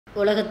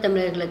உலகத்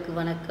தமிழர்களுக்கு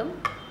வணக்கம்.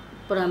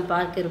 இப்போ நாம்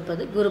பார்க்க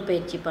இருப்பது குரு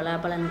பயிற்சி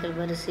பலாபலன்கள்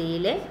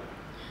வரிசையிலே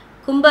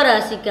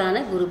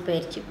கும்பராசிக்கான குரு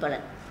பயிற்சி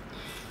பலன்.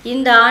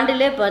 இந்த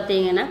ஆண்டிலே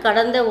பார்த்தீங்கன்னா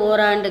கடந்த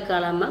ஓராண்டு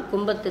காலமாக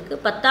கும்பத்துக்கு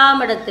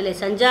 10ஆம் இடத்திலே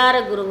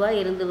சஞ்சார குருவாக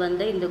இருந்து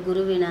வந்த இந்த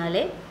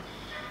குருவினாலே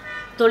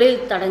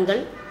தொழில்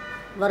தடங்கள்,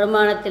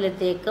 வருமானத்தில்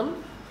தேக்கம்,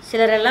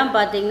 சிலரெல்லாம்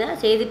பார்த்திங்கன்னா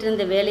செய்துட்டு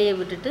இருந்த வேலையை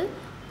விட்டுட்டு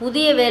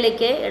புதிய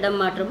வேலைக்கே இடம்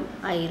மாற்றம்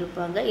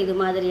ஆகியிருப்பாங்க. இது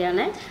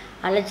மாதிரியான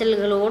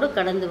அலைச்சல்களோடு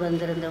கடந்து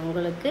வந்திருந்த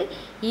உங்களுக்கு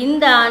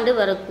இந்த ஆண்டு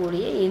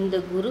வரக்கூடிய இந்த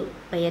குரு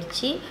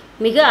பயிற்சி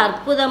மிக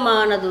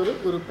அற்புதமானதொரு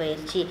குரு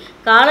பயிற்சி.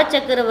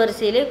 காலச்சக்கர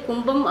வரிசையிலே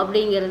கும்பம்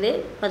அப்படிங்கிறதே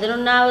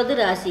 11வது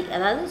ராசி,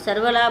 அதாவது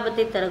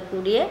சர்வலாபத்தை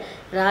தரக்கூடிய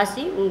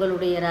ராசி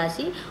உங்களுடைய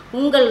ராசி.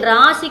 உங்கள்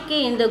ராசிக்கு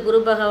இந்த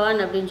குரு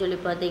பகவான் அப்படின்னு சொல்லி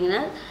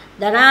பார்த்தீங்கன்னா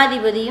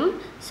தனாதிபதியும்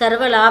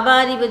சர்வ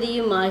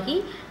லாபாதிபதியும் ஆகி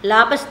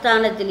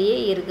லாபஸ்தானத்திலேயே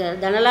இருக்கார்.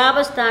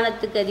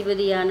 தனலாபஸ்தானத்துக்கு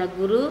அதிபதியான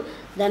குரு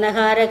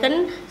தனகாரகன்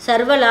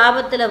சர்வ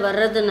லாபத்தில்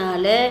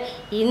வர்றதுனால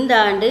இந்த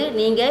ஆண்டு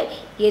நீங்கள்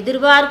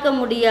எதிர்பார்க்க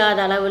முடியாத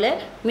அளவில்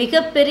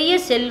மிகப்பெரிய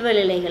செல்வ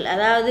நிலைகள்,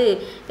 அதாவது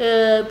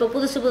இப்போ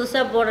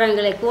புதுசாக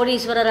போடுறாங்களே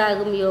கோடீஸ்வரர்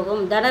ஆகும்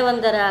யோகம்,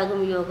 தனவந்தர்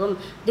ஆகும் யோகம்,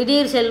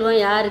 திடீர் செல்வம்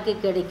யாருக்கு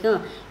கிடைக்கும்,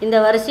 இந்த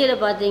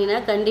வரிசையில்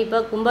பார்த்தீங்கன்னா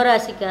கண்டிப்பாக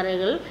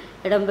கும்பராசிக்காரர்கள்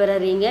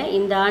இடம்பெறீங்க.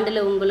 இந்த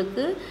ஆண்டில்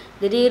உங்களுக்கு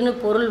திடீர்னு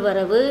பொருள்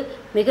வரவு,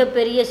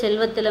 மிகப்பெரிய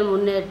செல்வத்தில்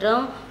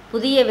முன்னேற்றம்,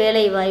 புதிய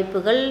வேலை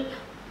வாய்ப்புகள்,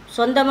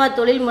 சொந்தமாக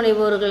தொழில்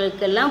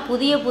முனைவோர்களுக்கெல்லாம்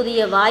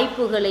புதிய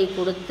வாய்ப்புகளை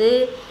கொடுத்து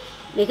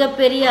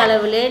மிகப்பெரிய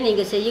அளவில்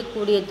நீங்கள்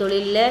செய்யக்கூடிய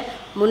தொழிலில்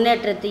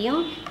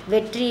முன்னேற்றத்தையும்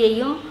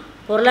வெற்றியையும்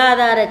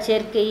பொருளாதார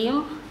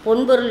சேர்க்கையும்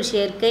பொன்பொருள்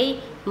சேர்க்கை,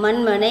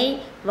 மண்மனை,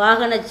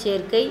 வாகன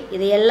சேர்க்கை,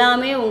 இது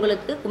எல்லாமே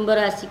உங்களுக்கு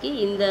கும்பராசிக்கு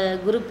இந்த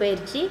குரு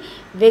பயிற்சி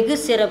வெகு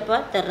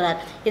சிறப்பாக தர்றார்.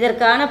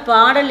 இதற்கான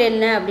பாடல்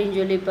என்ன அப்படின்னு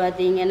சொல்லி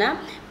பார்த்தீங்கன்னா,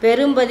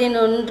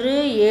 பெரும்11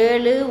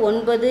 7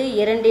 9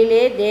 2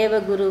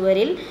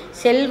 தேவகுருவரில்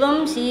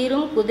செல்வம்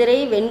சீரும் குதிரை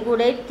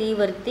வெண்குடை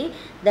தீவர்த்தி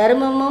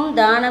தர்மமும்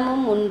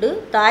தானமும் உண்டு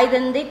தாய்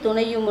தந்தை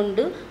துணையும்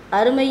உண்டு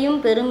அருமையும்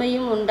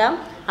பெருமையும் உண்டாம்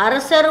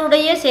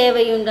அரசருடைய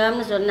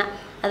சேவையுண்டாம்னு சொன்னான்.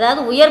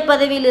 அதாவது உயர்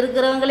பதவியில்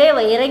இருக்கிறவங்களே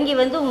இறங்கி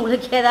வந்து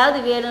உங்களுக்கு ஏதாவது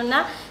வேணும்னா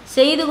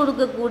செய்து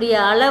கொடுக்கக்கூடிய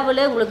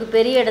அளவில் உங்களுக்கு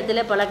பெரிய இடத்துல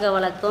பழக்க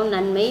வழக்கம்,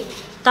 நன்மை,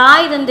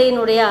 தாய்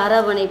தந்தையினுடைய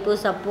அரவணைப்பு,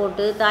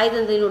 சப்போர்ட்டு, தாய்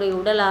தந்தையினுடைய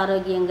உடல்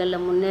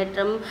ஆரோக்கியங்களில்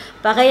முன்னேற்றம்,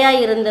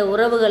 பகையாக இருந்த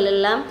உறவுகள்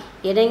எல்லாம்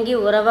இணங்கி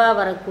உறவாக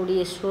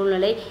வரக்கூடிய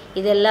சூழ்நிலை,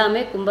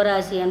 இதெல்லாமே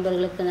கும்பராசி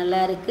அன்பர்களுக்கு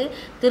நல்லா இருக்குது.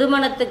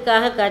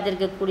 திருமணத்துக்காக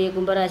காத்திருக்கக்கூடிய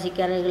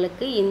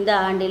கும்பராசிக்காரர்களுக்கு இந்த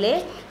ஆண்டிலே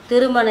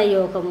திருமண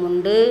யோகம்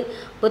உண்டு.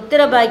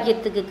 புத்திர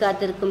பாக்கியத்துக்கு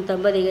காத்திருக்கும்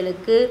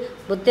தம்பதிகளுக்கு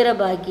புத்திர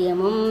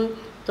பாக்கியமும்,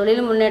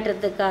 தொழில்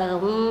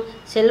முன்னேற்றத்துக்காகவும்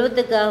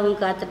செல்வத்துக்காகவும்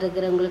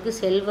காத்துட்ருக்கிறவங்களுக்கு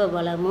செல்வ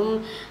வளமும்,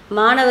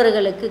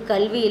 மாணவர்களுக்கு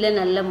கல்வியில்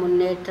நல்ல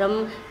முன்னேற்றம்,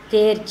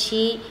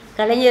 தேர்ச்சி,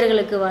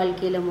 கலைஞர்களுக்கு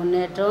வாழ்க்கையில்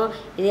முன்னேற்றம்,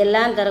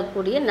 இதெல்லாம்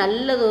தரக்கூடிய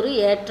நல்லதொரு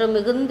ஏற்றம்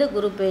மிகுந்த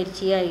குரு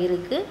பயிற்சியாக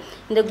இருக்குது.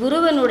 இந்த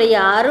குருவனுடைய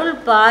அருள்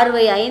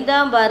பார்வை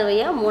 5ஆம்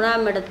பார்வையாக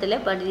 3ஆம்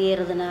இடத்துல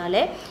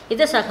பதியறதுனால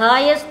இதை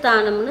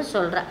சகாயஸ்தானம்னு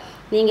சொல்கிறேன்.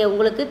 நீங்கள்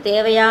உங்களுக்கு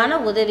தேவையான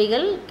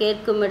உதவிகள்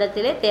கேட்கும்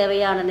இடத்திலே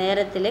தேவையான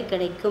நேரத்தில்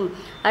கிடைக்கும்.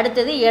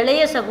 அடுத்தது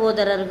இளைய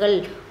சகோதரர்கள்,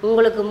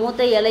 உங்களுக்கு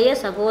மூத்த இளைய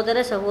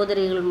சகோதர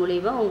சகோதரிகள்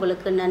மூலிமா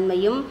உங்களுக்கு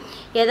நன்மையும்,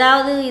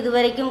 ஏதாவது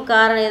இதுவரைக்கும்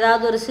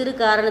ஏதாவது ஒரு சிறு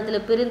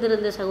காரணத்தில்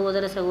பிரிந்திருந்த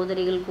சகோதர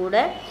சகோதரிகள் கூட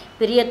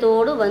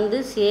பிரியத்தோடு வந்து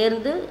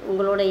சேர்ந்து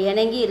உங்களோட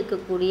இணங்கி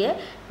இருக்கக்கூடிய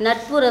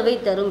நட்புறவை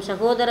தரும்,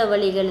 சகோதர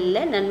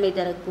வழிகளில் நன்மை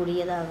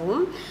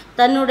தரக்கூடியதாகவும்,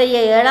 தன்னுடைய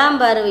 7ஆம்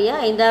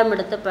பார்வையாக 5ஆம்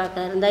இடத்தை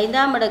பார்க்குறாரு. இந்த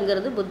 5ஆம்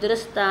இடங்கிறது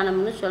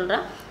புத்திரஸ்தானம்னு சொல்கிறான்,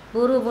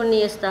 குரு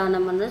புண்ணிய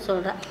ஸ்தானம்னு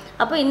சொல்கிறேன்.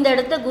 அப்போ இந்த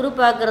இடத்த குரு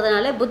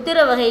பார்க்குறதுனால புத்திர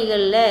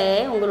வகைகளில்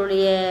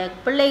உங்களுடைய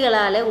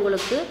பிள்ளைகளால்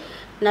உங்களுக்கு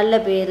நல்ல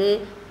பேர்,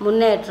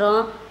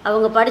 முன்னேற்றம்,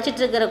 அவங்க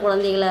படிச்சுட்ருக்கிற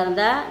குழந்தைகளாக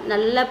இருந்தால்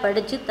நல்லா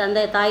படித்து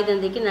தாய்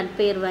தந்தைக்கு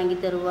நட்பெயர் வாங்கி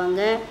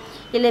தருவாங்க.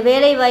 இல்லை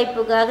வேலை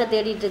வாய்ப்புக்காக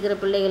தேடிட்டு இருக்கிற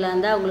பிள்ளைகளாக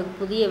இருந்தால் அவங்களுக்கு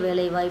புதிய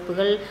வேலை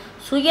வாய்ப்புகள்,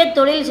 சுய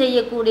தொழில்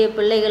செய்யக்கூடிய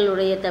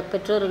பிள்ளைகளுடைய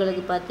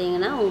பெற்றோர்களுக்கு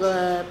பார்த்தீங்கன்னா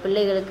உங்கள்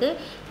பிள்ளைகளுக்கு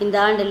இந்த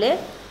ஆண்டில்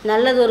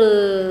நல்லதொரு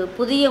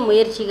புதிய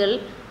முயற்சிகள்,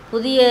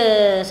 புதிய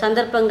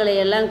சந்தர்ப்பங்களை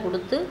எல்லாம்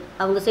கொடுத்து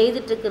அவங்க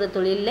செய்துட்ருக்கிற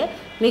தொழிலில்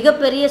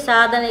மிகப்பெரிய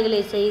சாதனைகளை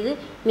செய்து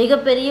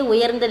மிகப்பெரிய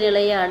உயர்ந்த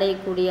நிலையை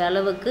அடையக்கூடிய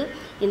அளவுக்கு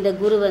இந்த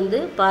குரு வந்து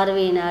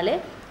பார்வையினாலே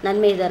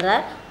நன்மை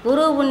தர்றார்.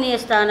 குரு புண்ணிய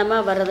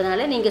ஸ்தானமாக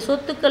வர்றதுனால நீங்கள்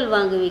சொத்துக்கள்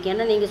வாங்குவீங்க.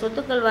 ஏன்னா நீங்கள்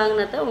சொத்துக்கள்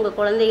வாங்கினா தான் உங்கள்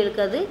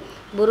குழந்தைகளுக்கு அது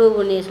குரு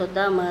புண்ணிய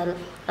சொத்தாக மாறும்.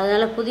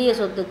 அதனால் புதிய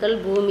சொத்துக்கள்,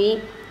 பூமி,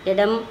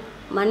 இடம்,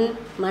 மண்,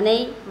 மனை,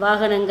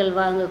 வாகனங்கள்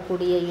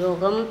வாங்கக்கூடிய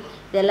யோகம்,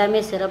 இதெல்லாமே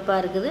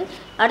சிறப்பாக இருக்குது.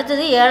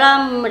 அடுத்தது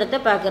 7ஆம் இடத்தை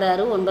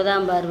பார்க்குறாரு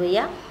 9ஆம்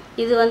பார்வையாக.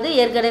 இது வந்து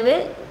ஏற்கனவே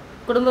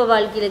குடும்ப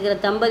வாழ்க்கையில் இருக்கிற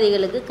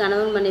தம்பதிகளுக்கு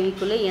கணவன்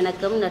மனைவிக்குள்ளே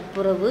இணக்கம்,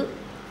 நட்புறவு,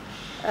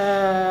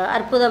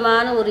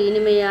 அற்புதமான ஒரு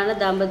இனிமையான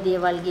தாம்பத்திய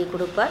வாழ்க்கையை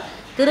கொடுப்பார்.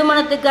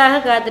 திருமணத்துக்காக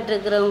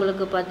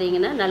காத்துட்ருக்கிறவங்களுக்கு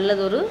பார்த்திங்கன்னா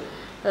நல்லதொரு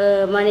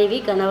மனைவி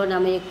கணவன்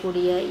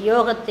அமையக்கூடிய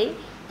யோகத்தை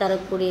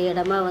தரக்கூடிய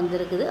இடமா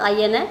வந்திருக்குது.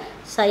 அயன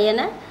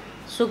சயன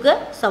சுக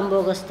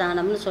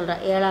சம்போகஸ்தானம்னு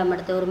சொல்கிறேன். 7ஆம்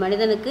இடத்தை ஒரு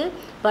மனிதனுக்கு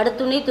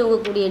படுத்துணி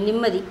தூங்கக்கூடிய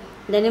நிம்மதி,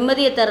 இந்த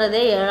நிம்மதியை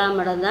தர்றதே 7ஆம்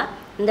இடம் தான்.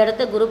 இந்த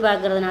இடத்த குரு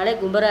பார்க்கறதுனால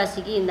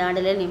கும்பராசிக்கு இந்த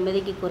ஆண்டில்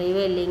நிம்மதிக்கு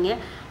குறைவே இல்லைங்க.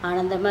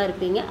 ஆனந்தமாக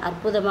இருப்பீங்க.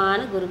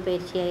 அற்புதமான குரு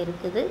பயிற்சியாக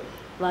இருக்குது.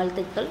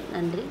 வாழ்த்துக்கள்.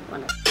 நன்றி.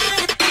 வணக்கம்.